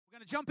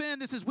going to jump in.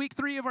 This is week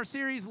 3 of our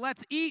series,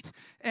 Let's Eat,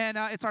 and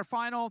it's our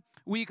final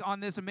week on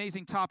this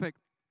amazing topic.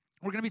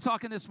 We're going to be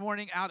talking this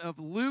morning out of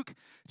Luke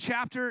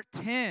chapter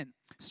 10,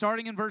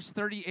 starting in verse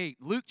 38.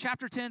 Luke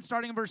chapter 10,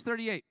 starting in verse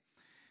 38.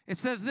 It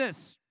says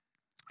this: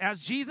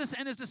 As Jesus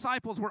and his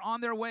disciples were on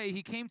their way,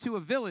 he came to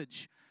a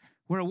village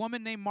where a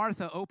woman named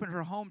Martha opened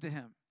her home to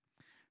him.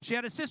 She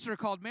had a sister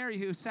called Mary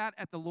who sat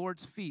at the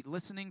Lord's feet,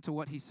 listening to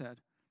what he said.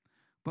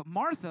 But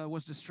Martha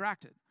was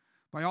distracted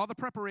by all the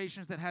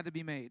preparations that had to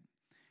be made.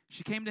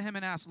 She came to him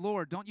and asked,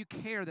 Lord, don't you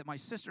care that my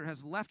sister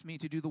has left me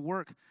to do the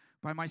work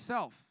by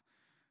myself?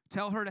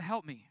 Tell her to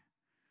help me.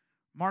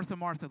 Martha,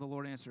 Martha, the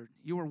Lord answered,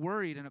 you are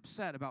worried and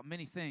upset about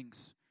many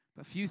things,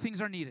 but few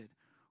things are needed,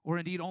 or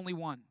indeed only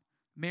one.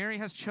 Mary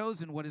has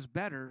chosen what is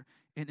better,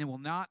 and it will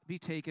not be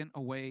taken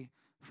away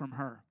from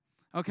her.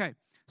 Okay,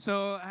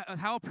 so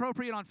how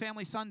appropriate on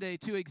Family Sunday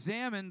to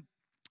examine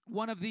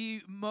one of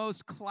the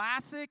most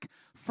classic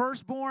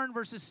firstborn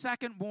versus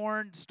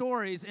secondborn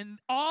stories in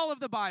all of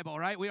the Bible,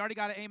 right? We already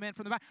got an amen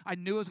from the back. I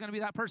knew it was going to be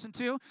that person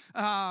too,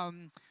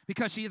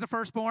 because she is a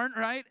firstborn,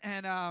 right?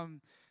 And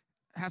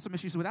has some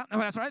issues with that. No,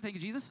 that's all right. Thank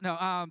you, Jesus.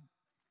 No,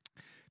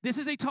 this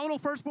is a total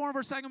firstborn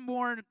versus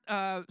secondborn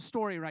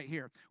story right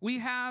here. We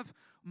have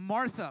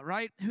Martha,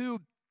 right, who,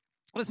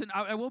 listen,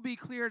 I will be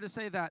clear to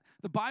say that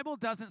the Bible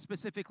doesn't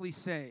specifically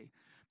say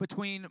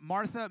between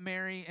Martha,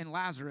 Mary, and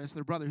Lazarus,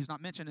 their brother who's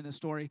not mentioned in this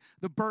story,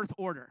 the birth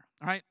order,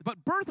 all right?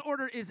 But birth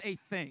order is a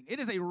thing.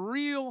 It is a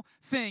real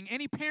thing.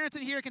 Any parents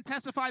in here can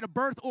testify to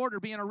birth order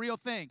being a real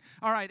thing.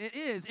 All right, it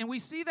is. And we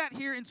see that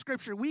here in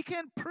Scripture. We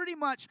can pretty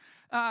much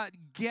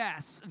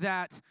guess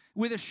that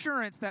with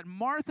assurance that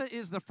Martha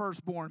is the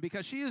firstborn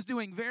because she is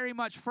doing very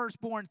much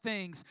firstborn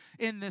things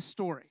in this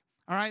story.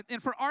 All right,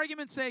 and for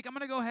argument's sake, I'm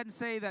going to go ahead and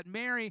say that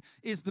Mary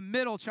is the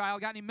middle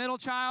child. Got any middle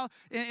child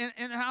in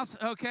the house?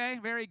 Okay,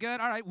 very good.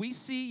 All right, we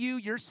see you.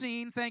 You're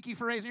seen. Thank you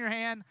for raising your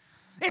hand.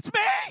 It's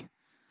me.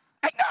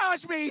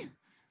 Acknowledge me.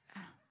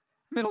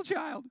 Middle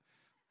child.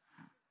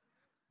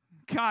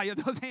 God,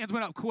 those hands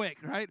went up quick,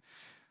 right?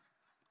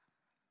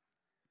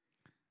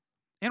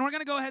 And we're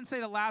going to go ahead and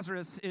say that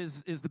Lazarus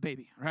is the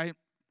baby, right?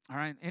 All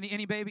right,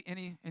 any baby,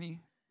 any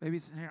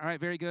babies here? All right,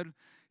 very good.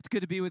 It's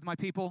good to be with my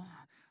people.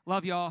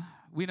 Love y'all.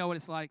 We know what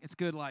it's like. It's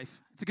good life.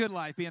 It's a good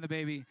life being the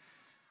baby.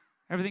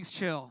 Everything's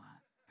chill.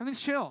 Everything's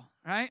chill,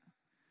 right?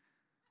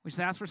 We just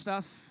ask for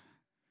stuff,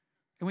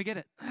 and we get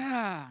it.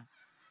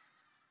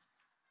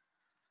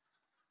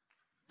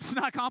 It's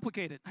not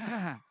complicated.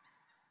 I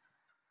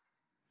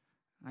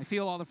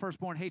feel all the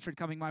firstborn hatred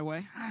coming my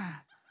way.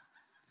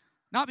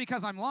 Not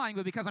because I'm lying,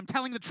 but because I'm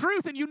telling the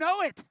truth, and you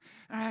know it.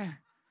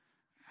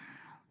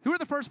 Who are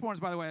the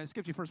firstborns, by the way? I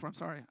skipped you firstborn. I'm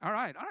sorry. All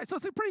right. So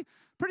it's a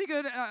pretty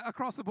good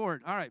across the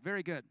board. All right.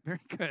 Very good. Very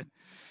good.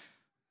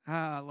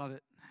 I love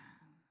it.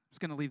 I'm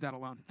just going to leave that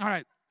alone. All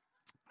right.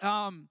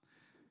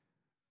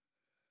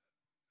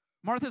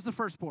 Martha's the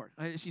firstborn.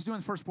 She's doing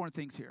the firstborn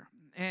things here.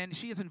 And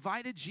she has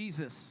invited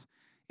Jesus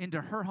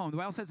into her home. The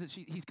Bible says that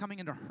he's coming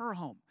into her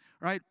home,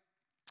 right?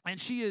 And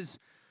she is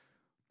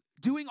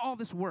doing all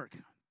this work.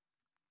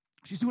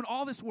 She's doing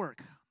all this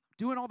work.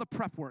 Doing all the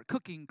prep work,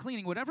 cooking,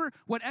 cleaning, whatever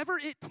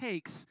it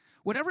takes,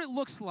 whatever it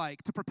looks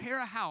like to prepare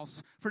a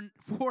house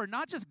for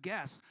not just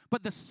guests,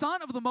 but the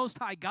Son of the Most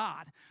High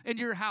God in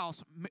your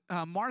house,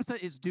 Martha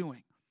is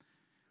doing.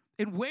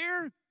 And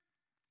where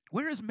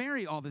is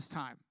Mary all this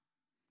time?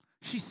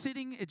 She's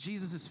sitting at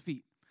Jesus'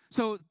 feet.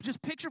 So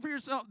just picture for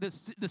yourself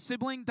the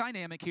sibling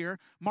dynamic here.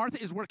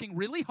 Martha is working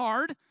really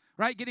hard,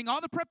 right, getting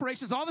all the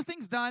preparations, all the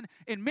things done,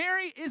 and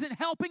Mary isn't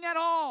helping at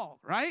all,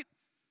 right?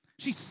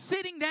 She's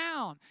sitting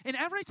down. And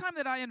every time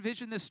that I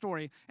envision this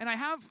story, and I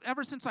have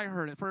ever since I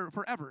heard it,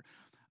 forever,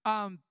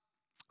 I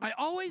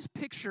always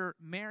picture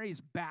Mary's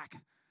back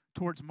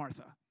towards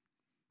Martha,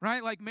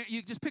 right? Like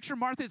you just picture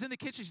Martha's in the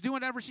kitchen. She's doing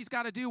whatever she's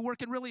got to do,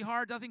 working really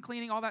hard, doing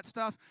cleaning, all that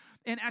stuff.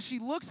 And as she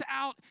looks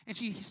out and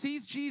she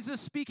sees Jesus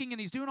speaking and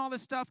he's doing all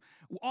this stuff,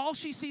 all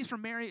she sees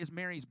from Mary is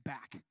Mary's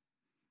back.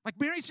 Like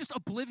Mary's just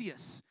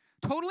oblivious,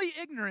 totally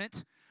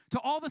ignorant to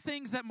all the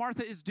things that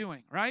Martha is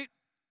doing, right?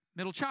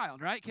 Middle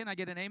child, right? Can I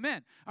get an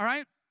amen? All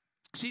right?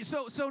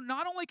 So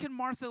not only can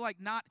Martha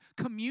not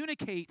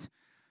communicate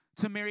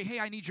to Mary, hey,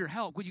 I need your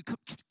help. Would you come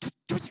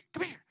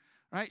here?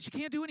 Right? She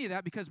can't do any of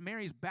that because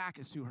Mary's back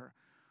is to her.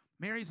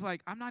 Mary's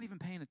like, I'm not even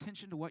paying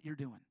attention to what you're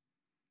doing.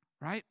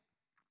 Right?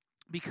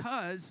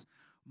 Because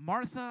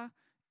Martha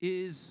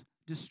is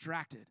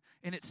distracted.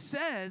 And it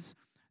says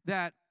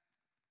that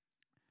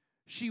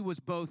Jesus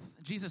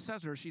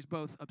says to her, she's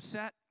both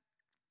upset,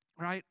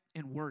 right,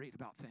 and worried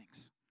about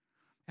things.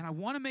 And I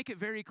want to make it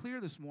very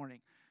clear this morning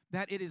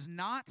that it is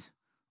not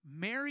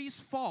Mary's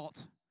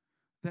fault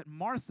that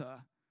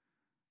Martha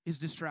is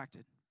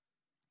distracted.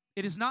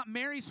 It is not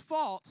Mary's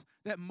fault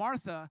that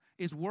Martha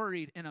is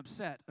worried and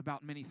upset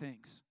about many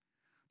things.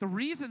 The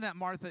reason that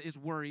Martha is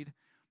worried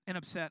and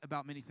upset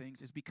about many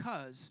things is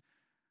because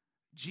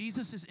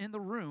Jesus is in the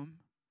room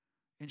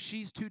and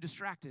she's too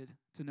distracted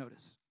to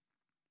notice.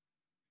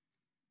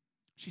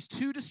 She's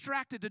too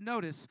distracted to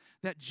notice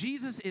that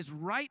Jesus is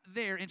right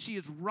there and she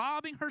is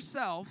robbing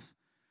herself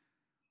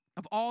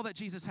of all that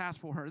Jesus has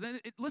for her.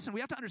 Listen, we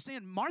have to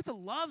understand, Martha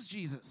loves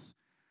Jesus.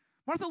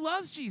 Martha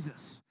loves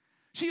Jesus.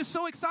 She is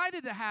so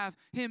excited to have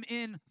him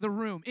in the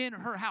room, in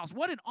her house.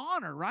 What an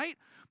honor, right?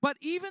 But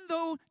even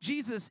though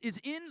Jesus is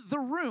in the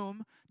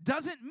room,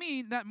 doesn't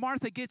mean that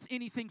Martha gets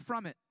anything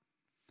from it.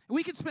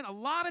 We can spend a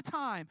lot of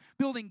time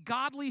building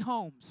godly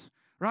homes,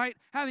 right?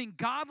 Having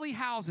godly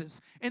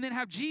houses, and then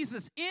have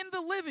Jesus in the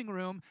living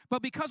room,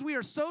 but because we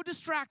are so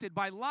distracted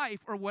by life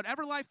or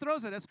whatever life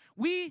throws at us,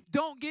 we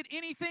don't get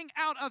anything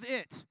out of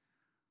it.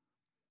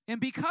 And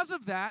because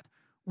of that,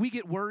 we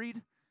get worried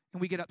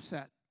and we get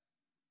upset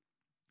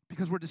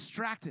because we're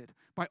distracted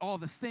by all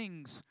the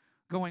things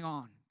going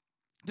on.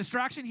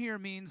 Distraction here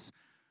means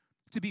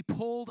to be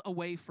pulled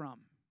away from.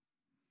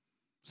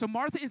 So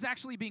Martha is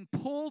actually being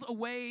pulled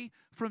away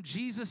from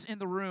Jesus in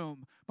the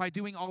room by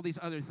doing all these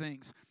other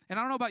things. And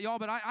I don't know about y'all,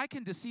 but I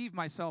can deceive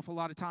myself a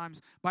lot of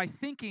times by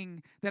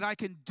thinking that I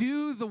can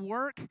do the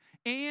work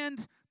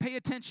and pay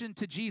attention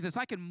to Jesus.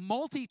 I can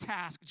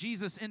multitask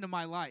Jesus into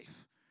my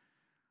life,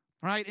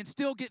 right, and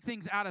still get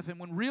things out of him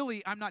when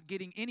really I'm not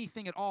getting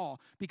anything at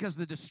all because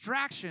the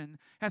distraction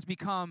has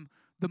become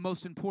the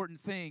most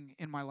important thing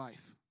in my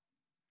life.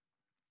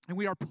 And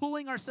we are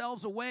pulling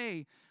ourselves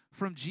away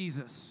from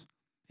Jesus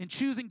and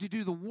choosing to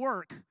do the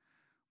work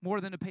more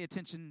than to pay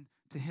attention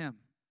to him.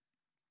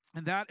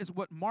 And that is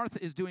what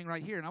Martha is doing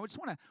right here. And I just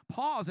want to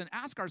pause and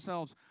ask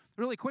ourselves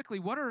really quickly,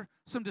 what are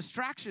some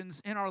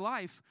distractions in our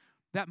life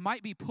that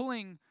might be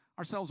pulling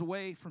ourselves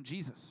away from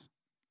Jesus?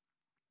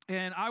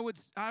 And I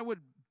would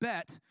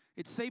bet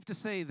it's safe to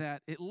say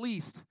that at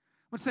least, I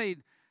would say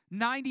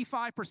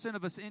 95%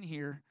 of us in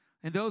here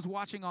and those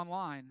watching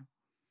online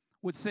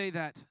would say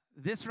that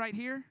this right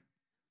here,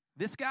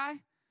 this guy,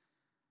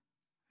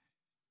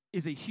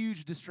 is a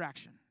huge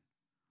distraction.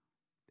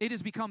 It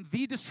has become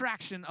the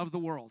distraction of the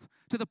world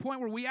to the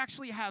point where we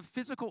actually have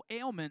physical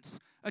ailments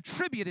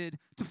attributed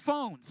to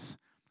phones,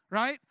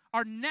 right?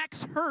 Our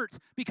necks hurt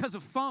because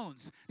of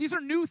phones. These are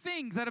new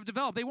things that have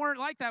developed. They weren't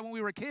like that when we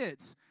were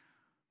kids.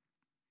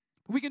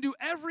 We can do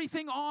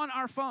everything on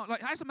our phone.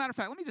 Like, as a matter of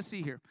fact, let me just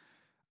see here.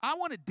 I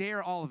want to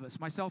dare all of us,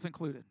 myself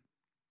included,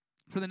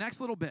 for the next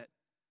little bit,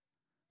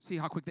 see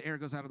how quick the air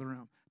goes out of the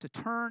room, to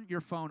turn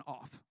your phone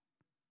off.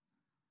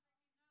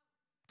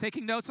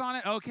 Taking notes on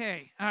it?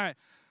 Okay. All right.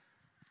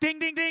 Ding,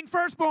 ding, ding,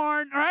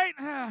 firstborn, all right?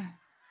 I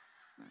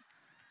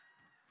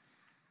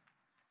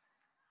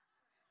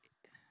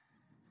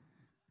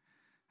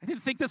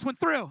didn't think this one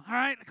through, all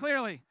right,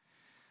 clearly.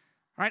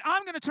 All right,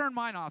 I'm going to turn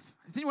mine off.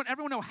 Does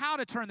everyone know how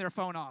to turn their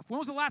phone off? When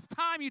was the last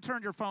time you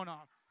turned your phone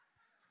off?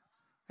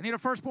 I need a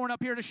firstborn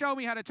up here to show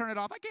me how to turn it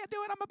off. I can't do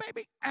it. I'm a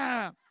baby.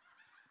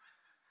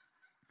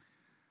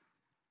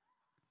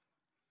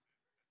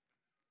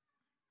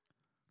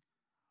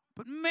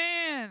 But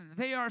man,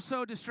 they are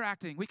so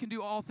distracting. We can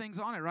do all things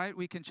on it, right?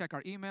 We can check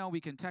our email, we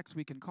can text,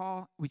 we can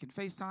call, we can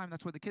FaceTime.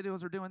 That's what the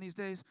kiddos are doing these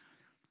days.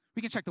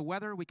 We can check the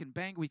weather, we can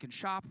bank, we can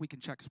shop, we can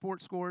check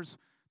sports scores.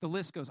 The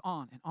list goes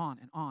on and on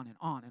and on and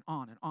on and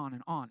on and on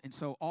and on. And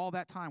so all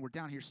that time we're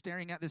down here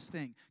staring at this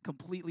thing,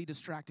 completely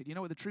distracted. You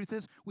know what the truth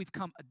is? We've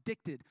come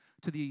addicted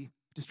to the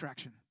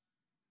distraction.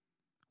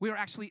 We are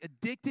actually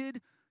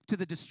addicted to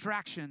the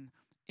distraction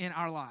in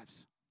our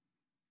lives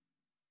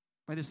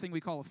by this thing we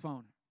call a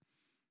phone.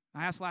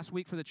 I asked last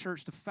week for the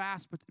church to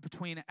fast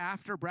between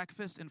after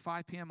breakfast and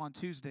 5 p.m. on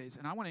Tuesdays.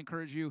 And I want to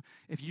encourage you,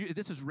 if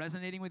this is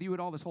resonating with you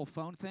at all, this whole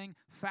phone thing,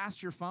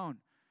 fast your phone.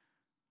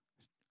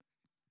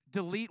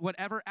 Delete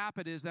whatever app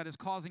it is that is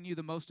causing you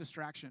the most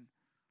distraction.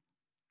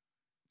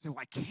 Say, well,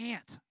 I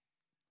can't.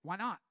 Why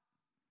not?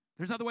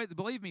 There's other ways.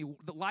 Believe me,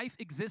 the life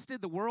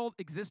existed, the world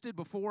existed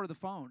before the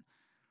phone.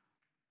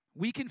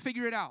 We can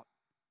figure it out.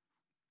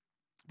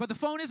 But the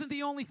phone isn't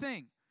the only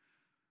thing.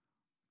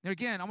 Now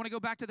again, I want to go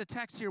back to the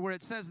text here where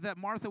it says that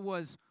Martha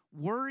was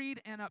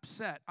worried and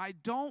upset. I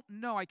don't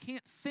know. I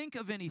can't think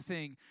of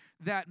anything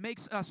that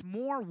makes us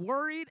more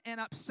worried and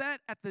upset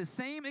at the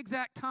same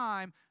exact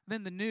time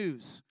than the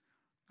news.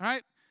 All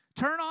right?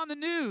 Turn on the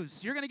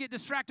news. You're going to get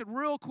distracted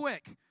real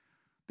quick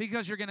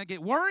because you're going to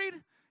get worried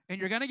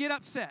and you're going to get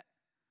upset.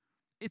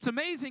 It's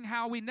amazing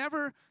how we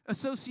never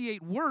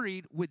associate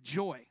worried with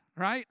joy,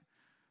 right?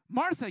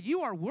 Martha, you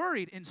are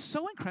worried and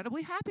so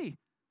incredibly happy.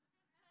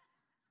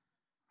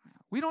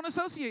 We don't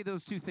associate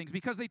those two things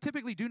because they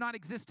typically do not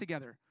exist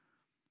together.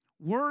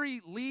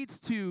 Worry leads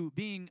to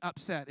being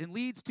upset and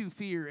leads to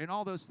fear and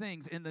all those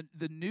things. And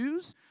the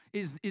news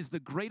is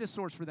the greatest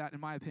source for that, in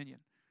my opinion.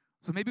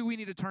 So maybe we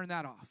need to turn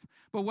that off.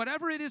 But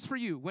whatever it is for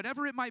you,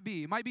 whatever it might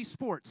be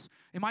sports,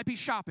 it might be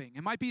shopping,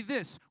 it might be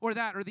this or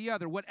that or the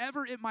other,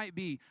 whatever it might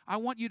be, I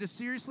want you to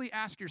seriously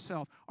ask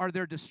yourself, are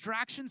there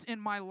distractions in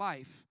my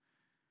life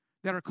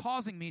that are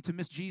causing me to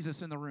miss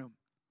Jesus in the room?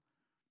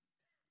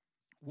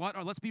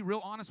 Let's be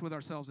real honest with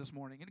ourselves this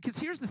morning. Because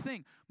here's the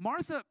thing.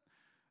 Martha,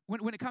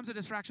 when it comes to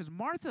distractions,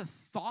 Martha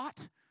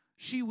thought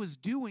she was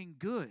doing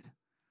good.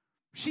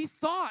 She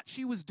thought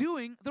she was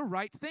doing the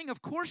right thing.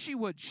 Of course she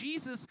would.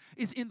 Jesus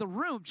is in the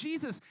room.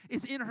 Jesus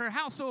is in her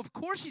house. So of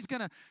course she's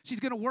gonna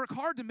work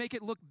hard to make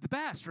it look the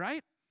best,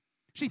 right?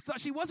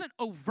 She wasn't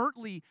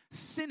overtly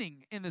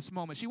sinning in this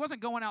moment. She wasn't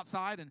going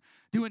outside and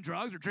doing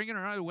drugs or drinking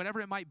or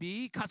whatever it might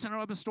be, cussing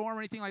up a storm or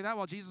anything like that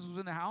while Jesus was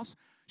in the house.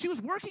 She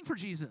was working for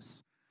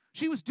Jesus.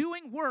 She was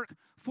doing work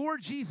for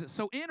Jesus.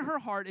 So in her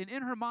heart and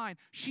in her mind,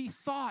 she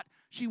thought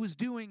she was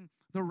doing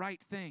the right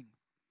thing.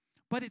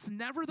 But it's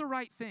never the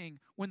right thing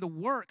when the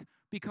work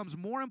becomes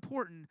more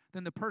important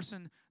than the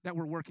person that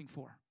we're working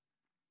for.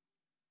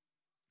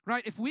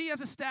 Right? If we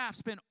as a staff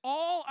spend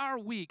all our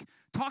week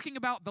talking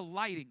about the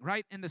lighting,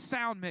 right, and the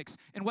sound mix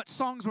and what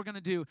songs we're going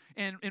to do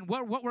and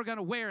what we're going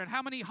to wear and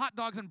how many hot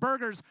dogs and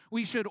burgers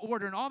we should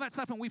order and all that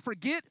stuff, and we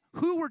forget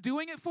who we're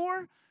doing it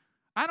for,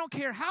 I don't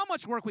care how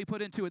much work we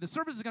put into it, the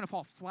service is going to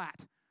fall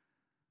flat.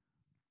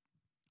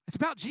 It's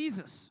about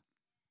Jesus.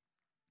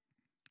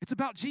 It's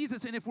about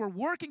Jesus, and if we're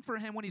working for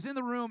him when he's in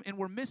the room and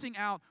we're missing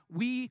out,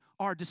 we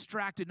are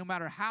distracted no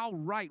matter how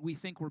right we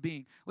think we're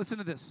being. Listen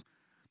to this.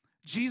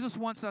 Jesus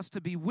wants us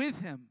to be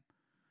with him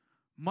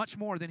much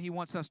more than he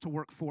wants us to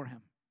work for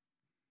him.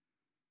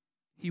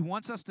 He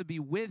wants us to be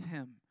with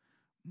him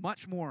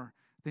much more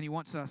than he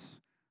wants us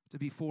to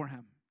be for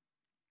him.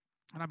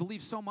 And I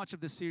believe so much of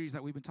this series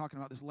that we've been talking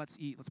about, this Let's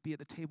Eat, let's be at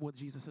the table with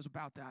Jesus, is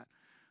about that.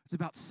 It's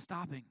about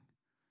stopping.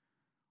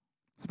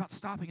 It's about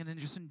stopping and then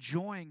just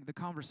enjoying the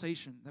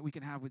conversation that we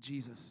can have with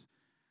Jesus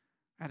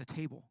at a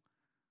table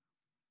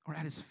or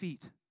at his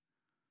feet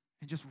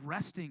and just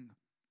resting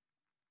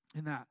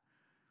in that.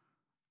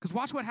 Because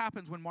watch what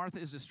happens when Martha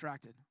is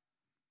distracted.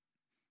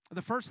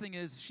 The first thing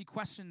is she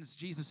questions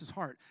Jesus'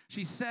 heart.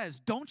 She says,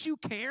 "Don't you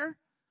care?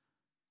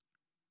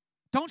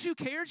 Don't you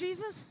care,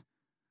 Jesus?"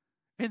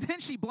 And then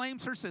she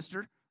blames her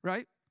sister,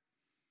 right?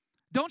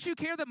 "Don't you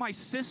care that my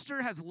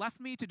sister has left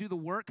me to do the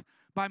work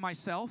by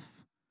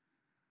myself?"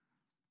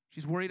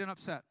 She's worried and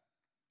upset.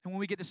 And when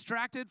we get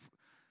distracted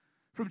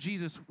from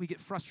Jesus, we get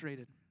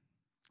frustrated.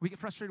 We get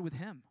frustrated with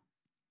him.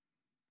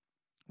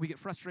 We get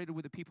frustrated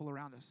with the people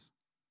around us.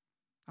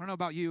 I don't know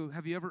about you.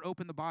 Have you ever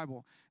opened the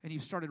Bible and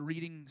you've started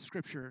reading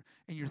Scripture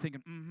and you're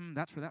thinking,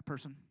 that's for that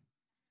person.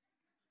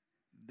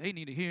 They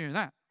need to hear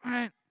that, all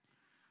right?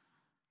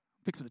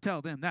 Fixing to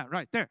tell them that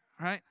right there,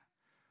 all right?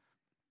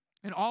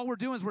 And all we're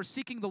doing is we're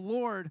seeking the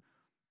Lord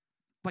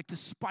like to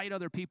spite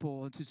other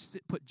people and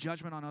to put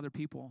judgment on other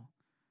people.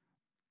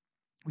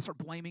 We start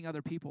blaming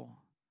other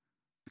people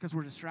because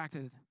we're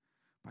distracted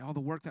by all the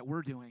work that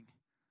we're doing.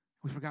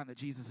 We've forgotten that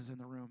Jesus is in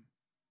the room.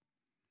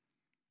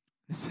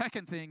 The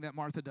second thing that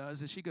Martha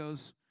does is she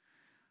goes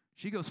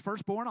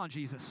firstborn on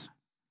Jesus.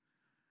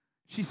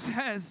 She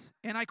says,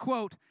 and I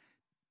quote,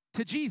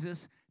 to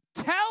Jesus,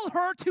 "Tell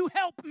her to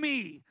help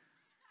me."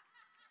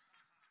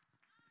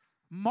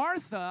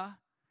 Martha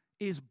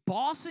is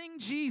bossing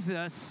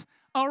Jesus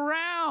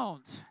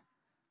around.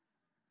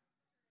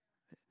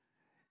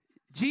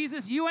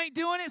 "Jesus, you ain't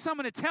doing it, so I'm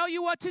going to tell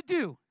you what to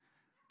do.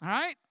 All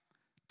right?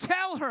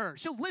 Tell her.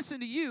 She'll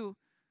listen to you,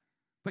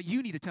 but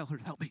you need to tell her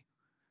to help me.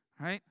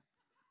 All right?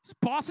 Just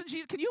bossing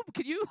Jesus. Can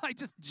you like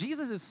just,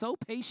 Jesus is so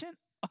patient.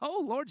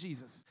 Oh, Lord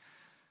Jesus.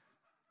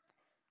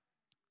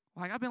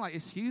 Like, I've been like,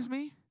 excuse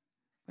me?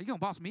 Are you going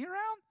to boss me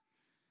around?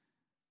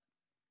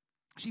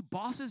 She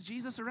bosses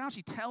Jesus around.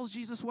 She tells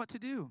Jesus what to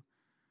do.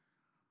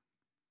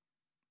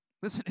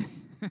 Listen,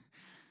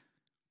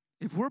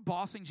 if we're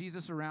bossing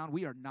Jesus around,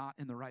 we are not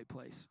in the right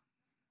place.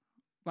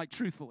 Like,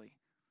 truthfully.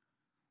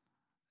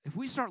 If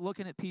we start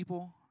looking at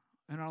people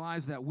in our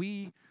lives that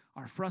we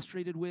are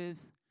frustrated with,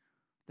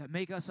 that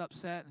make us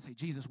upset, and say,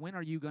 Jesus, when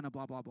are you going to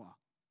blah, blah, blah?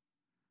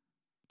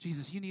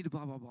 Jesus, you need to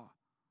blah, blah, blah.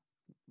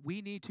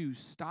 We need to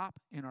stop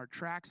in our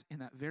tracks in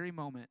that very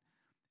moment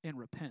and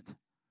repent.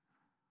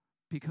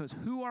 Because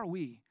who are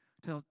we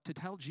to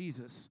tell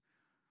Jesus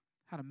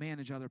how to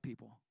manage other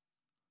people?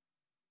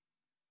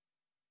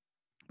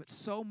 But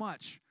so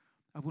much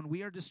of when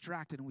we are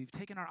distracted and we've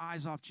taken our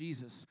eyes off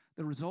Jesus,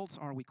 the results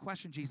are we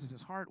question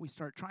Jesus' heart. We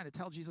start trying to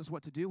tell Jesus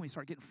what to do. And we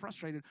start getting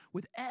frustrated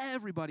with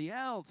everybody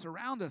else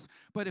around us.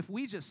 But if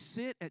we just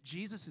sit at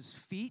Jesus'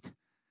 feet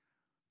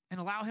and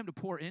allow him to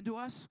pour into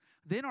us,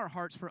 then our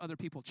hearts for other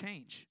people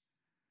change.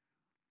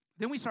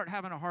 Then we start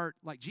having a heart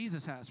like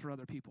Jesus has for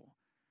other people,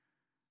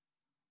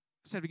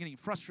 instead of getting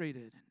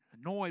frustrated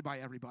and annoyed by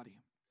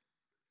everybody.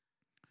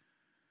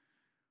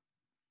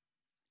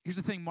 Here's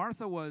the thing,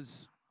 Martha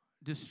was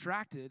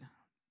distracted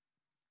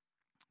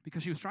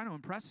because she was trying to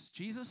impress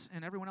Jesus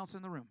and everyone else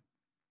in the room.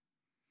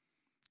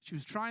 She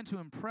was trying to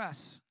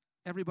impress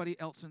everybody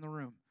else in the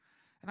room.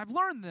 And I've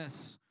learned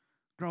this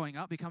growing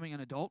up, becoming an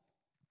adult,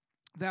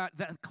 that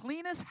the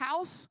cleanest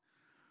house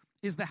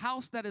is the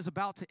house that is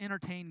about to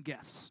entertain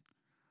guests,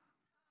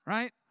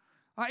 right?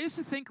 I used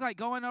to think, like,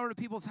 going over to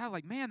people's house,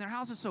 like, man, their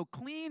house is so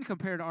clean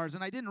compared to ours,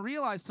 and I didn't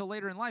realize till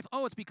later in life,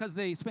 it's because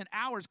they spent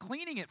hours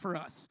cleaning it for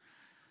us.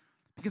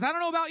 Because I don't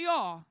know about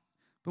y'all,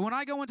 but when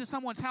I go into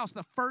someone's house,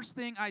 the first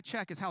thing I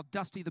check is how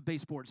dusty the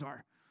baseboards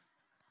are,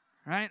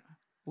 right?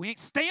 We ain't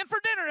staying for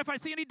dinner if I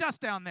see any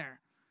dust down there.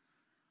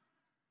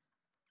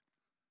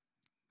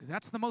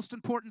 That's the most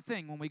important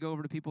thing when we go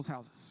over to people's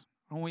houses.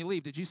 When we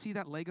leave, did you see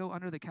that Lego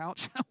under the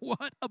couch?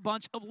 What a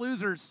bunch of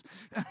losers.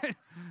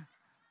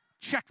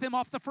 check them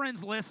off the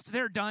friends list.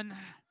 They're done.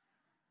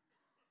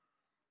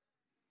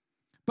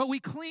 But we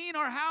clean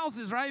our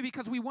houses, right?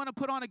 Because we want to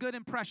put on a good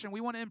impression.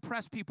 We want to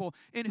impress people.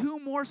 And who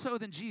more so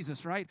than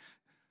Jesus, right?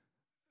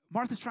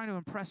 Martha's trying to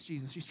impress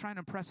Jesus. She's trying to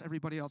impress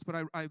everybody else. But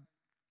I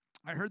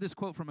heard this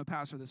quote from a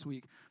pastor this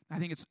week. I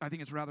think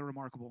it's rather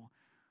remarkable.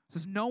 It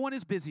says, "No one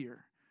is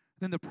busier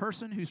than the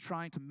person who's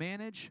trying to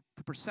manage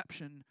the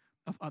perception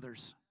of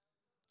others."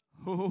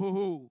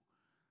 Oh.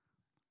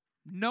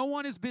 No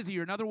one is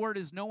busier. Another word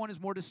is no one is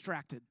more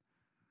distracted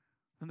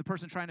than the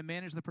person trying to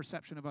manage the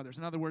perception of others.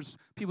 In other words,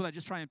 people that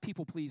just try and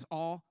people please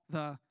all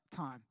the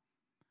time.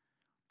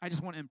 I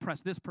just want to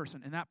impress this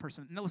person and that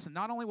person. Now listen,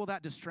 not only will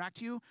that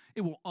distract you,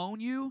 it will own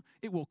you,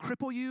 it will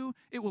cripple you,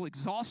 it will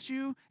exhaust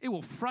you, it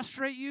will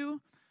frustrate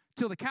you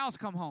till the cows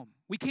come home.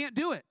 We can't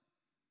do it,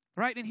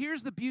 right? And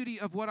here's the beauty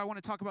of what I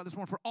want to talk about this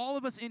morning for all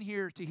of us in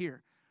here to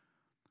hear.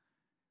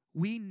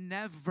 We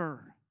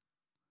never,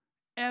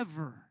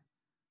 ever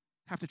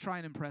have to try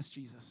and impress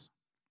Jesus.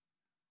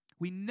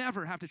 We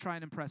never have to try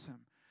and impress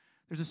him.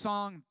 There's a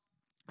song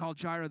called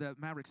Jireh that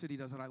Maverick City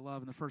does that I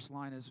love, and the first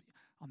line is,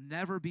 "I'll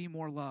never be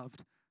more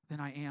loved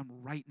than I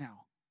am right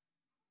now."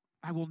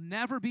 I will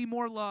never be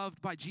more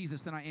loved by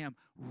Jesus than I am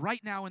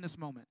right now in this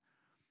moment.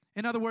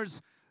 In other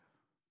words,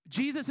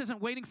 Jesus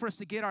isn't waiting for us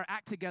to get our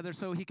act together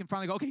so he can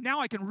finally go, okay, now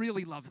I can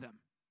really love them,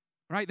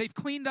 right? They've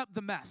cleaned up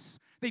the mess.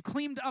 They've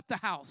cleaned up the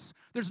house.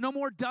 There's no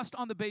more dust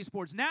on the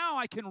baseboards. Now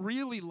I can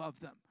really love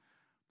them.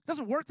 It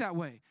doesn't work that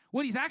way.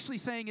 What he's actually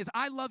saying is,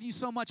 I love you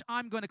so much,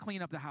 I'm going to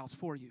clean up the house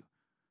for you.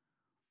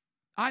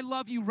 I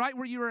love you right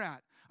where you're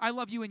at. I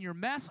love you in your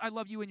mess. I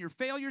love you in your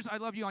failures. I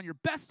love you on your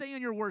best day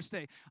and your worst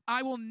day.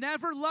 I will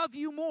never love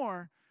you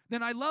more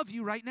than I love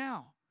you right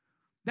now.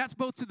 That's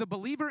both to the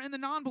believer and the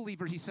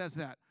non-believer, he says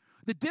that.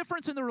 The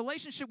difference in the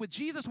relationship with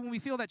Jesus when we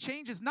feel that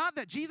change is not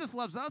that Jesus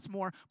loves us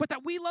more, but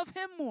that we love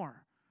him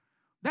more.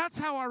 That's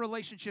how our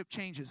relationship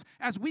changes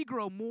as we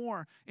grow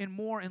more and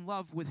more in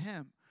love with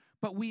him.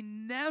 But we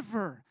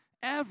never,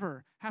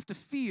 ever have to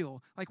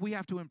feel like we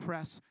have to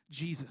impress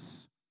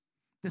Jesus.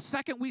 The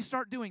second we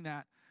start doing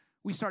that,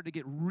 we start to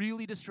get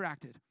really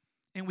distracted,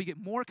 and we get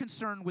more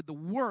concerned with the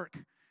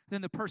work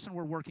than the person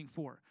we're working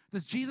for.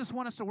 Does Jesus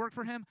want us to work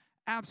for him?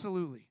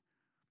 Absolutely.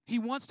 He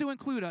wants to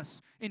include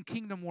us in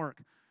kingdom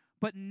work,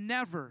 but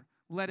never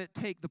let it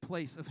take the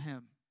place of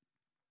him.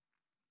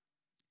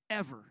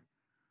 Ever.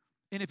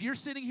 And if you're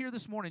sitting here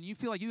this morning, you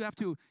feel like you have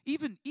to,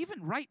 even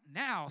right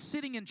now,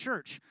 sitting in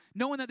church,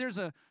 knowing that there's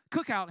a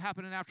cookout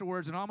happening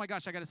afterwards, and oh my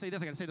gosh, I got to say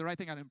this, I got to say the right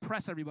thing, I got to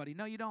impress everybody.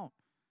 No, you don't.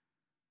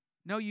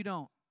 No, you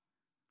don't.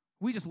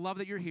 We just love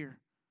that you're here.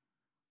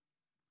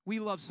 We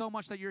love so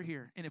much that you're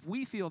here. And if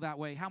we feel that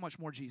way, how much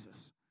more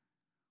Jesus?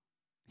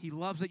 He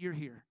loves that you're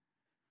here.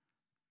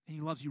 And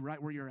he loves you right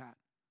where you're at.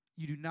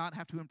 You do not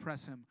have to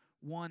impress him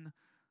one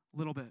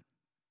little bit.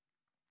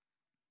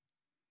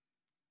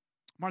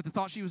 Martha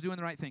thought she was doing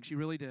the right thing. She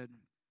really did.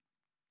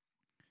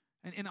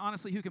 And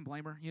honestly, who can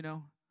blame her, you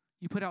know?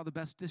 You put out the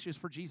best dishes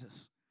for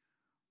Jesus.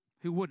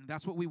 Who wouldn't?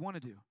 That's what we want to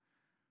do.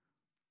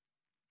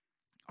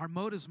 Our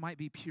motives might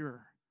be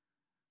pure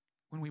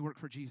when we work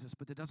for Jesus,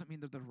 but that doesn't mean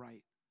that they're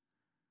right.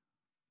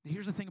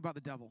 Here's the thing about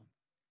the devil.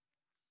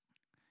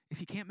 If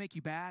he can't make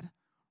you bad,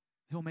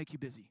 he'll make you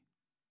busy.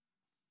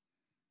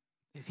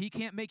 If he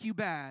can't make you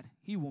bad,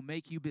 he will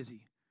make you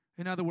busy.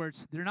 In other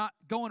words, they're not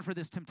going for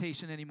this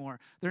temptation anymore.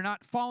 They're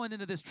not falling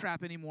into this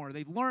trap anymore.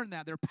 They've learned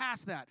that. They're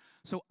past that.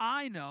 So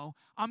I know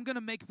I'm going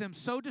to make them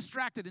so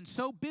distracted and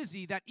so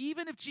busy that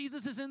even if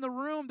Jesus is in the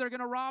room, they're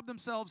going to rob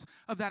themselves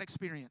of that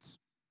experience.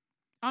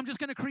 I'm just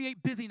going to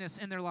create busyness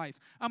in their life.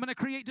 I'm going to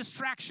create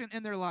distraction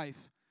in their life.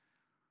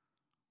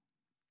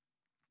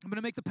 I'm going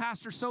to make the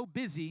pastor so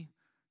busy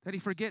that he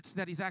forgets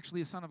that he's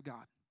actually a son of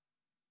God.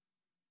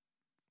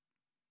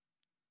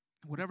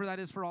 Whatever that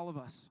is for all of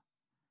us.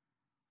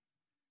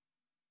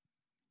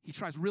 He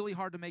tries really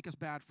hard to make us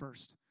bad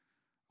first.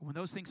 When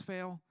those things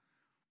fail,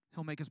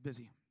 he'll make us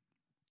busy.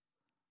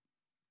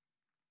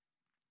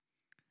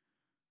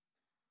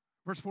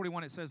 Verse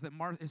 41, it says that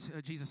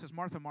Jesus says,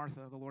 Martha,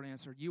 Martha, the Lord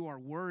answered, you are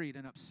worried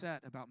and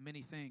upset about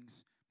many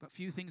things, but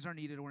few things are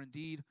needed, or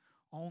indeed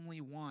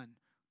only one.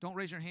 Don't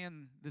raise your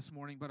hand this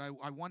morning, but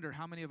I wonder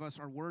how many of us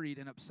are worried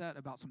and upset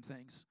about some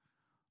things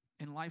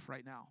in life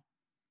right now,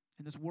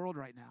 in this world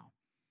right now,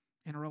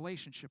 in a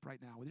relationship right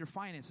now, with your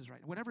finances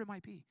right now, whatever it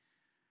might be.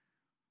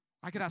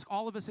 I could ask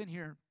all of us in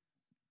here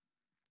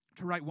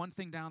to write one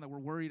thing down that we're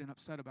worried and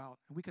upset about,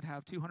 and we could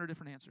have 200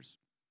 different answers,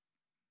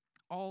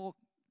 all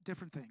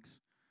different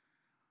things.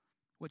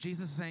 What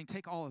Jesus is saying,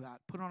 take all of that,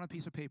 put it on a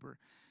piece of paper,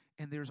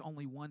 and there's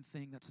only one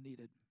thing that's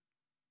needed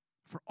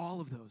for all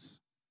of those,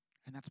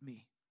 and that's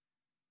me.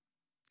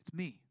 It's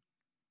me.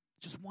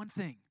 Just one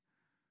thing.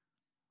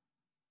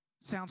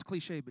 Sounds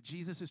cliche, but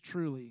Jesus is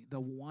truly the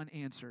one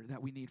answer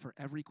that we need for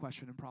every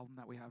question and problem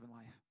that we have in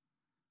life.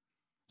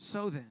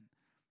 So then,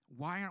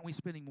 why aren't we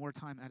spending more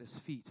time at his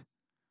feet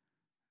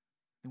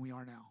than we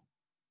are now?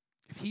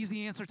 If he's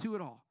the answer to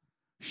it all,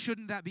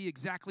 shouldn't that be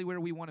exactly where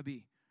we want to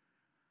be?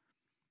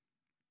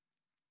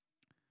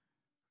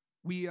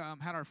 We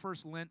had our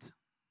first Lent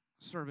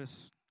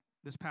service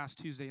this past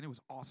Tuesday, and it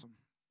was awesome.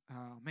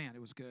 Man,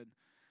 it was good.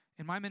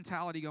 And my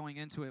mentality going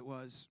into it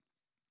was,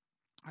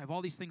 I have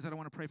all these things that I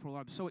want to pray for.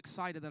 I'm so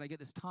excited that I get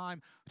this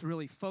time to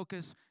really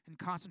focus and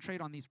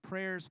concentrate on these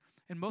prayers.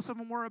 And most of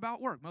them were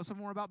about work. Most of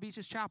them were about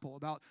Beaches Chapel,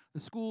 about the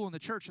school and the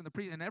church and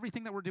and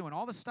everything that we're doing,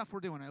 all the stuff we're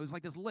doing. It was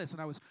like this list,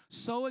 and I was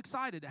so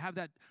excited to have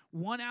that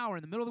 1 hour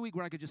in the middle of the week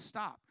where I could just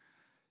stop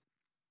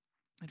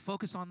and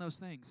focus on those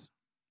things.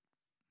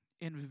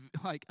 And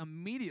like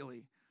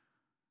immediately,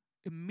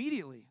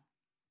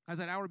 as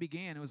that hour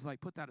began, it was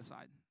like, put that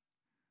aside.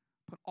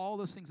 Put all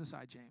those things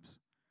aside, James.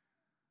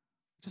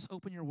 Just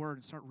open your word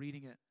and start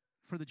reading it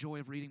for the joy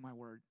of reading my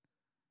word.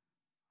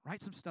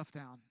 Write some stuff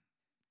down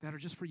that are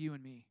just for you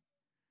and me.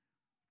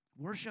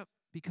 Worship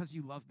because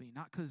you love me,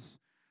 not because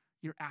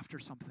you're after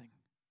something.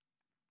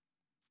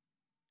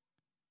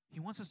 He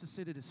wants us to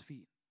sit at his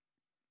feet.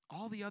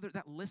 All the other,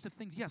 that list of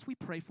things, yes, we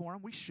pray for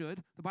him. We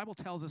should. The Bible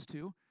tells us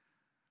to.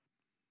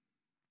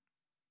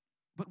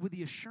 But with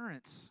the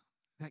assurance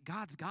that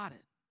God's got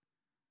it,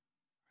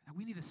 that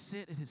we need to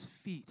sit at his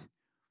feet.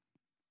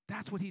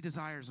 That's what he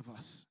desires of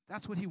us.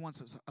 That's what he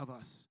wants of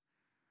us.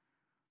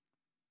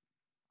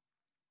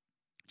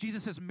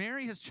 Jesus says,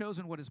 Mary has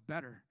chosen what is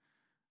better,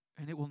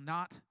 and it will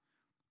not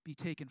be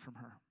taken from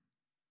her.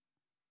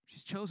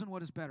 She's chosen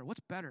what is better.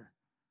 What's better?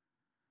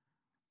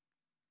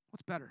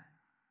 What's better?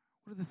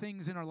 What are the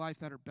things in our life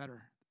that are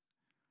better?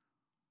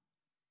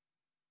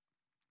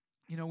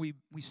 You know, we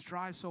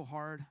strive so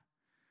hard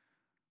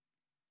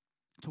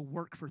to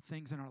work for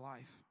things in our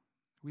life.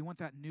 We want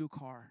that new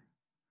car.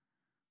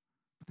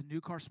 But the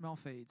new car smell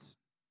fades.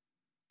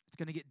 It's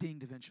going to get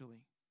dinged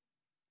eventually.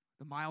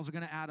 The miles are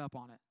going to add up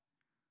on it.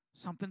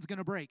 Something's going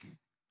to break.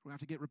 We're going to have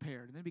to get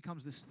repaired. And then it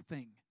becomes this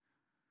thing.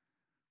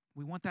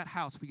 We want that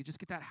house. If we could just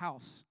get that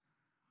house.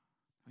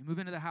 We move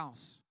into the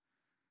house.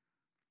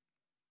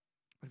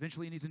 But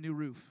eventually it needs a new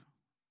roof.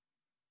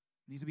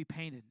 It needs to be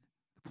painted.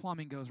 The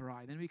plumbing goes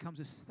awry. Then it becomes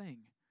this thing.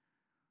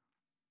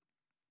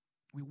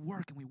 We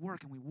work and we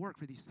work and we work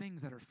for these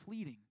things that are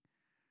fleeting,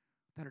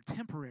 that are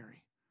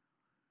temporary.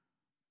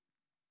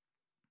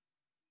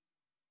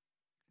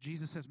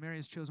 Jesus says, Mary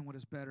has chosen what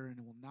is better, and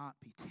it will not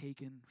be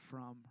taken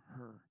from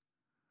her.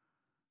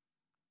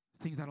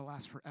 Things that will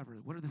last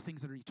forever. What are the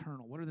things that are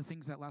eternal? What are the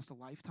things that last a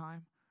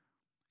lifetime?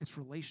 It's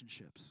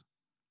relationships.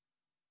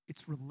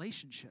 It's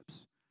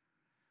relationships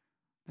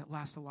that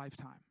last a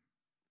lifetime.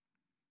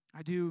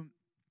 I do,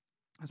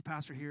 as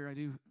pastor here, I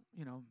do,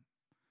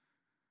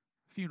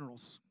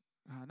 funerals.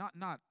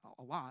 Not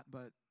a lot,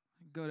 but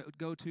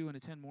go to and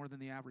attend more than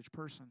the average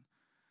person.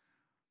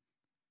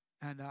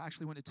 And I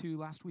actually went to 2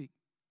 last week.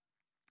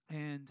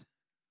 And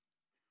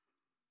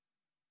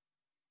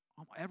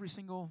every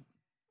single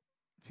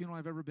funeral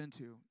I've ever been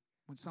to,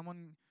 when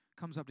someone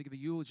comes up to give a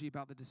eulogy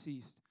about the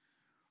deceased,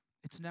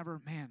 it's never,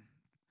 man,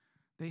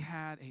 they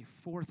had a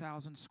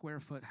 4,000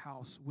 square foot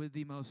house with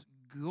the most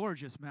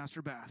gorgeous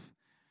master bath.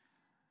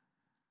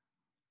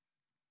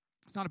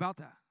 It's not about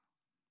that.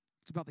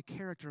 It's about the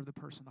character of the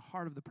person, the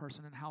heart of the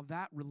person, and how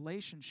that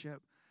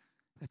relationship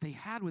that they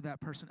had with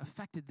that person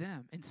affected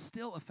them and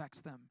still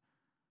affects them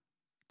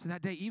to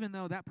that day, even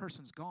though that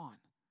person's gone.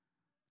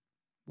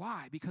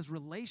 Why? Because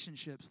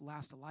relationships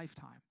last a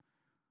lifetime.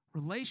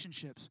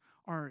 Relationships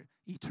are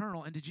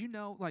eternal. And did you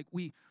know, like,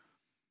 we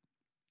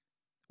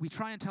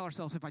try and tell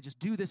ourselves, if I just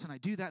do this and I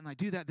do that and I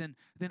do that, then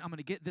I'm going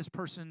to get this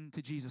person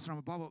to Jesus, or I'm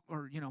blah, blah,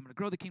 or I'm going to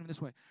grow the kingdom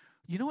this way.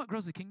 You know what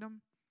grows the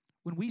kingdom?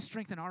 When we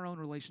strengthen our own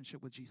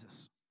relationship with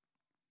Jesus.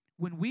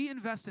 When we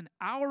invest in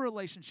our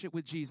relationship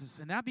with Jesus,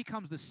 and that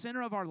becomes the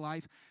center of our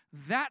life,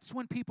 that's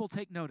when people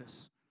take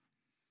notice.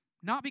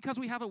 Not because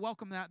we have a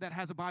welcome mat that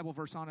has a Bible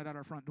verse on it at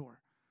our front door.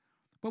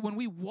 But when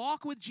we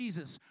walk with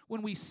Jesus,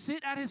 when we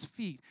sit at his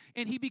feet,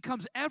 and he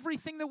becomes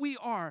everything that we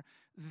are,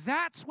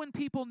 that's when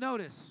people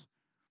notice.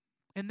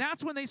 And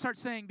that's when they start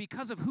saying,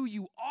 because of who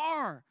you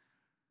are,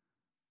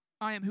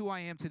 I am who I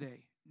am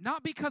today.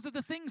 Not because of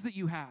the things that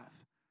you have.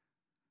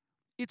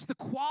 It's the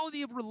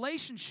quality of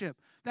relationship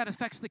that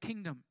affects the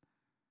kingdom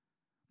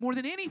more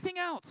than anything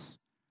else.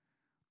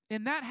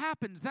 And that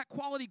happens, that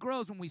quality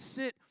grows when we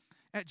sit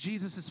at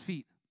Jesus'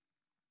 feet.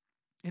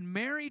 And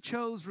Mary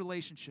chose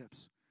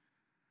relationships.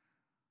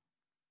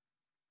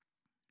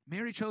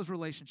 Mary chose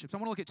relationships. I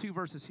want to look at 2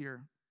 verses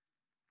here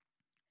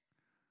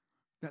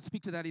that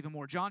speak to that even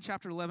more. John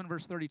chapter 11,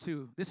 verse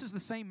 32. This is the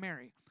same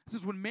Mary. This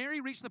is when Mary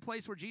reached the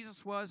place where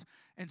Jesus was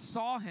and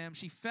saw him,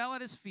 she fell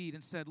at his feet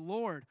and said,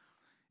 Lord,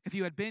 if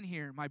you had been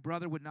here, my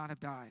brother would not have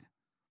died.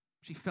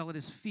 She fell at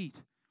his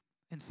feet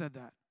and said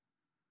that.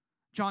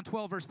 John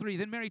 12, verse 3.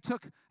 Then Mary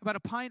took about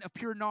a pint of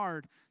pure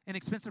nard, an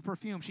expensive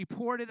perfume. She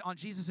poured it on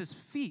Jesus'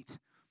 feet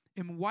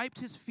and wiped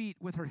his feet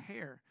with her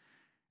hair.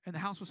 And the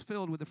house was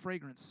filled with the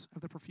fragrance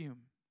of the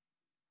perfume.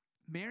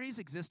 Mary's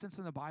existence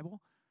in the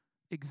Bible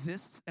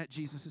exists at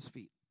Jesus'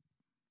 feet.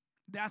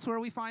 That's where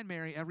we find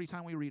Mary every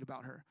time we read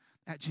about her,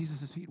 at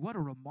Jesus' feet. What a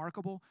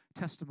remarkable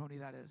testimony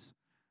that is.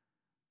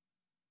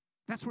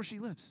 That's where she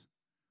lives.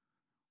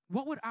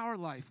 What would our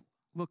life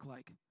look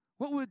like?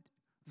 What would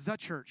the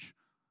church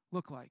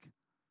look like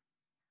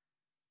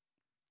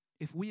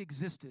if we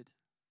existed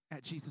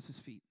at Jesus'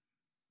 feet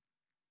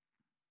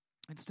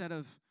instead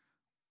of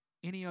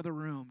any other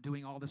room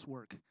doing all this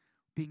work,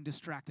 being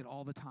distracted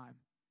all the time,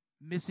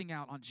 missing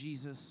out on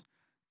Jesus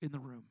in the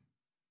room.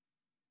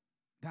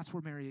 That's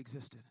where Mary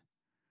existed.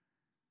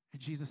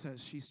 And Jesus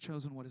says she's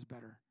chosen what is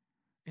better,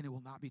 and it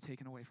will not be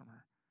taken away from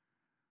her.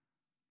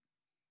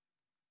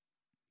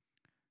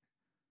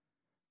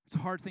 It's a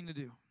hard thing to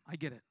do. I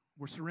get it.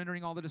 We're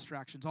surrendering all the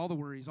distractions, all the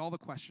worries, all the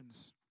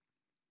questions,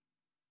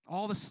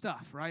 all the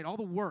stuff, right? All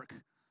the work.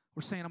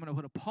 We're saying, I'm going to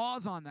put a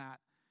pause on that,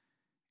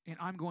 and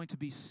I'm going to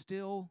be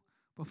still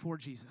before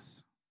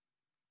Jesus.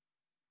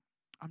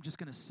 I'm just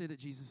going to sit at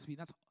Jesus' feet.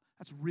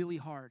 That's really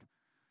hard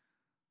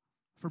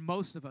for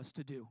most of us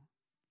to do.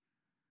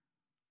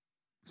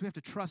 Because we have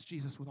to trust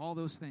Jesus with all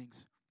those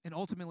things. And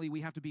ultimately,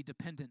 we have to be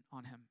dependent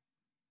on him.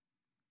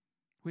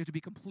 We have to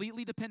be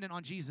completely dependent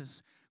on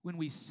Jesus when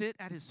we sit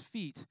at his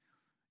feet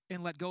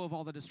and let go of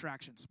all the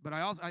distractions. But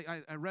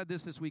I read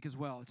this week as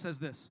well. It says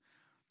this: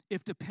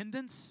 if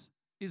dependence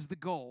is the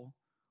goal,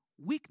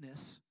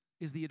 weakness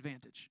is the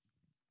advantage.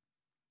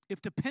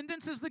 If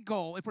dependence is the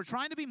goal, if we're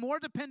trying to be more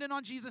dependent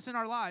on Jesus in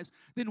our lives,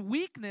 then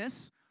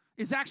weakness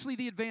is actually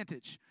the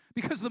advantage.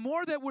 Because the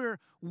more that we're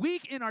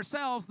weak in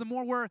ourselves, the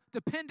more we're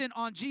dependent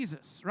on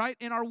Jesus, right?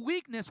 In our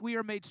weakness, we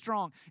are made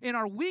strong. In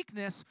our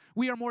weakness,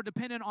 we are more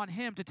dependent on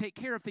him to take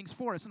care of things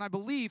for us. And I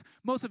believe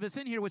most of us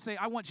in here would say,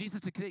 I want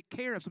Jesus to take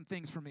care of some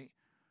things for me.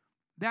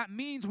 That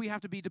means we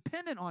have to be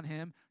dependent on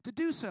him to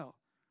do so.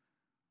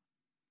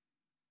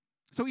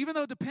 So even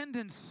though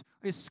dependence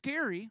is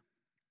scary,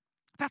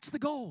 that's the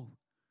goal.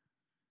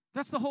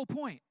 That's the whole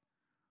point.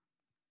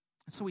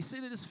 And so we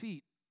sit at his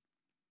feet.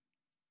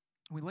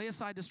 And we lay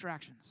aside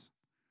distractions,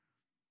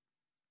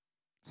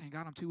 saying,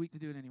 God, I'm too weak to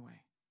do it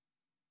anyway.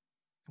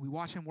 And we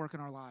watch him work in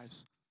our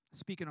lives,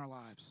 speak in our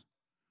lives.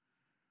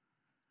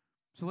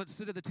 So let's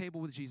sit at the table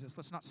with Jesus.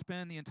 Let's not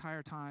spend the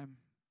entire time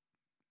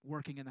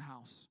working in the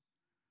house.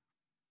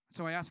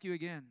 So I ask you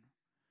again,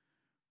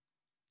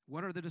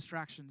 what are the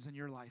distractions in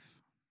your life?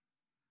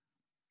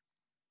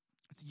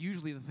 It's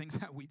usually the things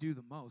that we do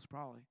the most,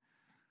 probably.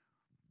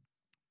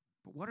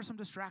 But what are some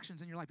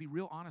distractions in your life? Be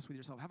real honest with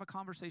yourself. Have a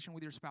conversation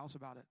with your spouse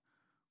about it.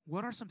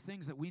 What are some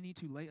things that we need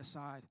to lay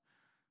aside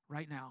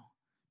right now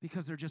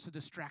because they're just a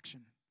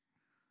distraction?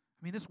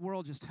 I mean, this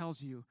world just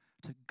tells you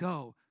to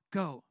go.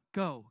 And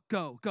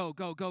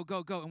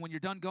when you're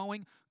done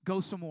going, go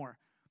some more.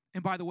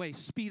 And by the way,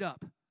 speed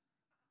up.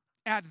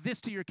 Add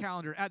this to your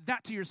calendar. Add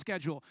that to your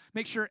schedule.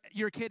 Make sure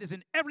your kid is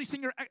in every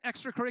single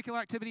extracurricular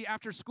activity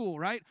after school,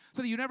 right?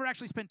 So that you never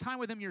actually spend time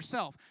with them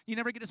yourself. You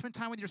never get to spend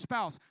time with your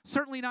spouse.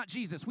 Certainly not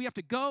Jesus. We have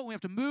to go, we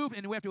have to move,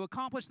 and we have to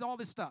accomplish all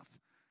this stuff.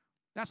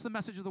 That's the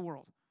message of the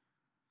world.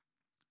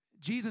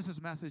 Jesus'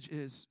 message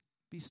is,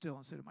 be still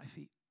and sit at my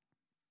feet.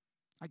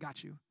 I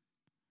got you. You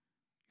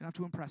don't have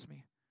to impress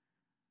me.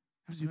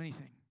 I don't have to do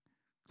anything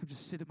except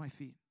just sit at my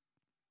feet.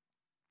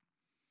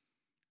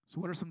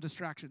 So what are some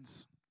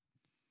distractions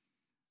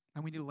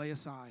that we need to lay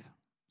aside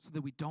so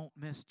that we don't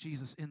miss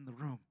Jesus in the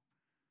room?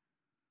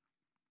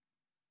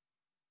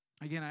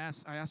 Again,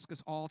 I ask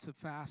us all to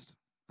fast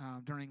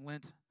during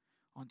Lent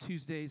on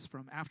Tuesdays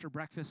from after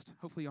breakfast.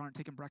 Hopefully you aren't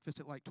taking breakfast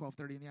at like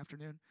 12:30 in the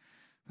afternoon.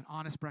 An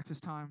honest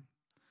breakfast time.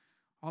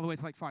 All the way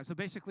to like 5. So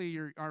basically,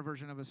 our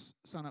version of a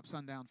sun-up,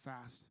 sundown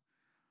fast,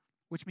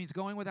 which means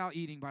going without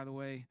eating, by the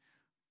way,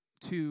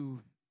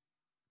 to,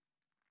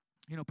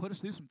 put us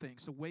through some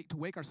things, to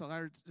wake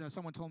ourselves.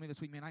 Someone told me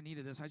this week, man, I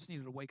needed this. I just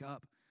needed to wake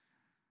up.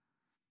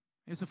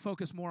 It's to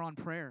focus more on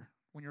prayer.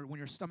 When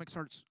your stomach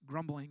starts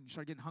grumbling, you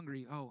start getting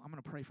hungry, I'm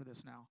going to pray for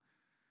this now.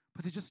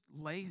 But to just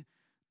lay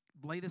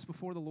this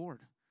before the Lord.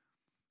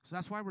 So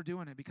that's why we're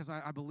doing it, because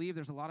I believe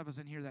there's a lot of us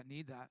in here that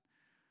need that.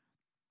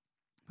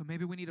 But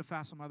maybe we need to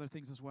fast some other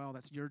things as well.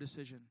 That's your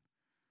decision.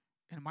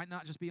 And it might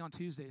not just be on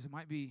Tuesdays. It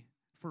might be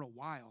for a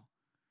while,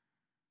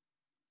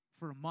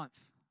 for a month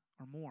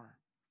or more.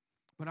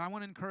 But I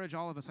want to encourage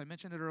all of us. I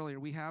mentioned it earlier.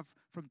 We have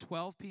from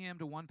 12 p.m.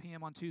 to 1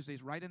 p.m. on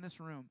Tuesdays, right in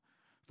this room,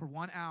 for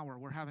 1 hour,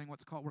 we're having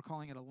we're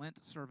calling it a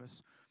Lent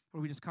service,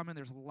 where we just come in.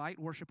 There's light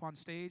worship on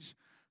stage,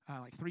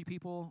 like 3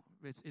 people.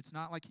 It's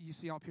not like you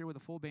see up here with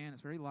a full band.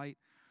 It's very light.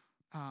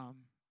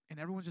 And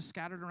everyone's just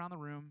scattered around the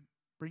room.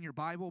 Bring your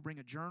Bible, bring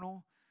a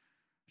journal.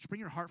 Just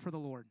bring your heart for the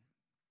Lord.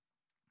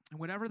 And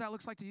whatever that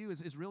looks like to you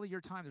is really your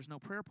time. There's no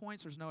prayer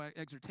points. There's no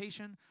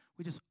exhortation.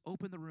 We just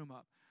open the room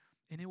up.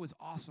 And it was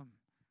awesome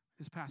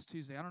this past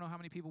Tuesday. I don't know how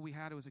many people we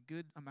had. It was a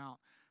good amount.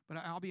 But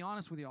I'll be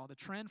honest with you all. The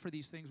trend for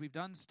these things, we've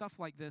done stuff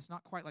like this,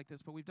 not quite like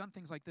this, but we've done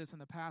things like this in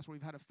the past where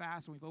we've had a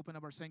fast and we've opened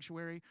up our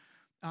sanctuary.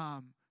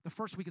 The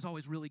first week is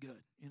always really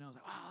good. It's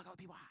like, wow, look at all the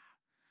people.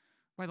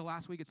 By the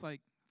last week, it's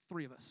like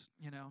 3 of us,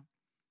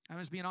 I'm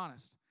just being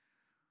honest.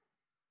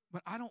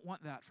 But I don't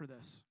want that for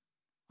this.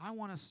 I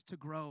want us to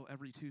grow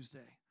every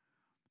Tuesday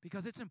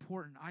because it's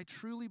important. I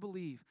truly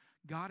believe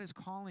God is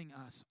calling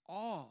us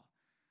all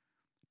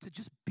to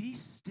just be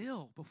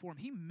still before him.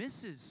 He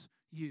misses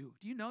you.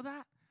 Do you know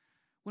that?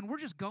 When we're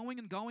just going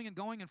and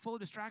full of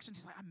distractions,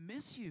 he's like, I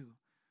miss you.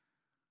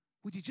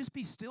 Would you just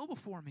be still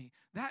before me?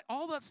 That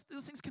all those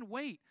things can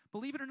wait.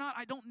 Believe it or not,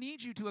 I don't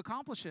need you to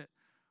accomplish it.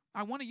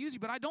 I want to use you,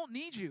 but I don't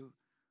need you.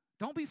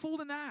 Don't be fooled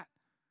in that.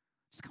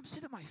 Just come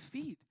sit at my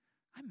feet.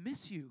 I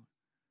miss you.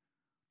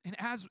 And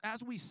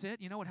as we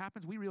sit, you know what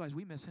happens? We realize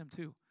we miss him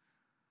too.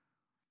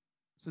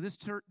 So this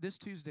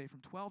Tuesday from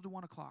 12 to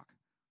 1 o'clock,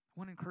 I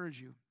want to encourage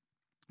you.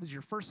 This is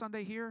your first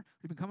Sunday here.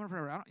 We've been coming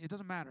forever. It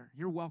doesn't matter.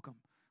 You're welcome.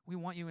 We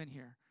want you in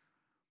here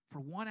for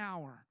 1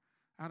 hour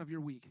out of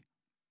your week.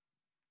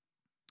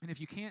 And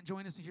if you can't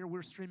join us here,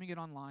 we're streaming it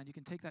online. You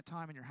can take that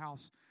time in your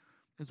house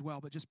as well.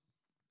 But just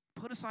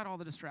put aside all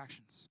the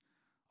distractions,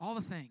 all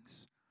the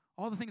things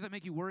that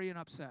make you worry and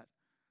upset.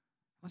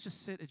 Let's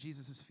just sit at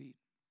Jesus' feet.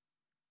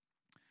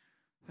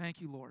 Thank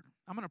you, Lord.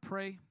 I'm going to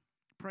pray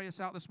us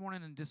out this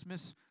morning and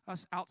dismiss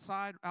us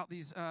outside, out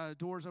these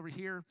doors over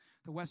here,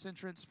 the west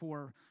entrance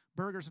for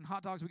burgers and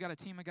hot dogs. We got a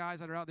team of guys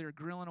that are out there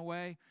grilling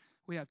away.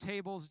 We have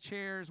tables,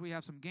 chairs, we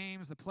have some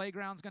games. The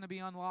playground's going to be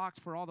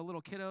unlocked for all the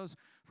little kiddos,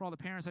 for all the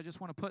parents that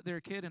just want to put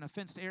their kid in a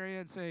fenced area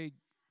and say,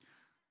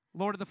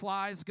 Lord of the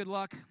Flies, good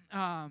luck.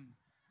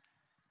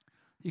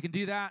 You can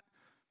do that.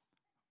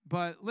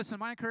 But listen,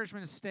 my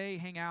encouragement is stay,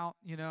 hang out,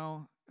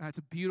 it's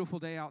a beautiful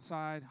day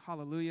outside.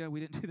 Hallelujah. We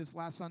didn't do this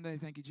last Sunday.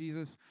 Thank you,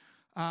 Jesus.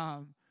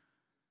 But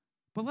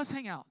let's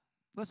hang out.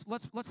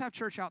 Let's have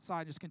church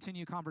outside. Just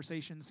continue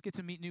conversations. Get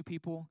to meet new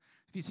people.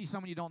 If you see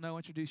someone you don't know,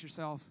 introduce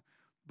yourself.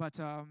 But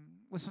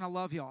listen, I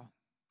love y'all.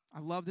 I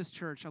love this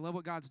church. I love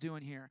what God's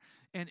doing here.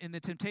 And the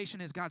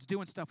temptation is God's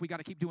doing stuff. We got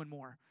to keep doing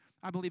more.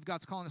 I believe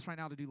God's calling us right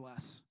now to do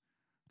less.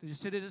 To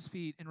just sit at his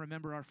feet and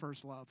remember our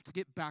first love. To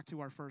get back to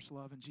our first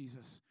love in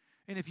Jesus.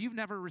 And if you've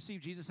never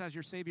received Jesus as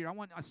your Savior, I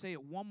want to say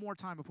it one more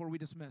time before we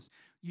dismiss.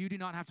 You do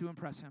not have to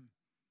impress him.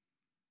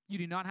 You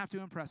do not have to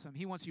impress him.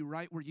 He wants you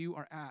right where you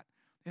are at.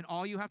 And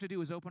all you have to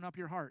do is open up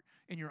your heart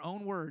in your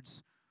own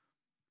words.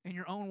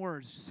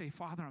 Just say,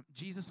 Father,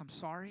 Jesus, I'm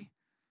sorry.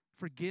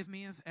 Forgive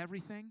me of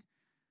everything.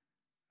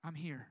 I'm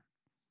here.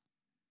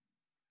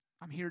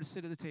 I'm here to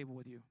sit at the table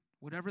with you,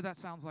 whatever that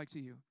sounds like to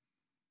you.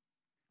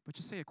 But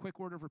just say a quick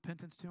word of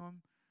repentance to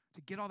him,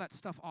 to get all that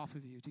stuff off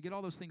of you, to get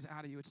all those things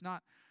out of you. It's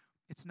not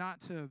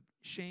to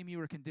shame you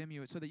or condemn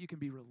you. It's so that you can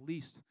be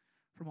released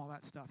from all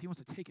that stuff. He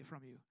wants to take it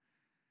from you.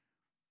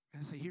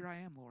 And say, here I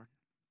am, Lord.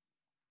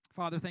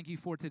 Father, thank you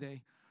for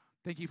today.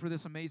 Thank you for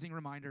this amazing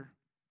reminder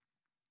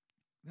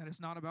that it's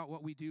not about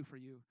what we do for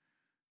you.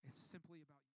 It's simply about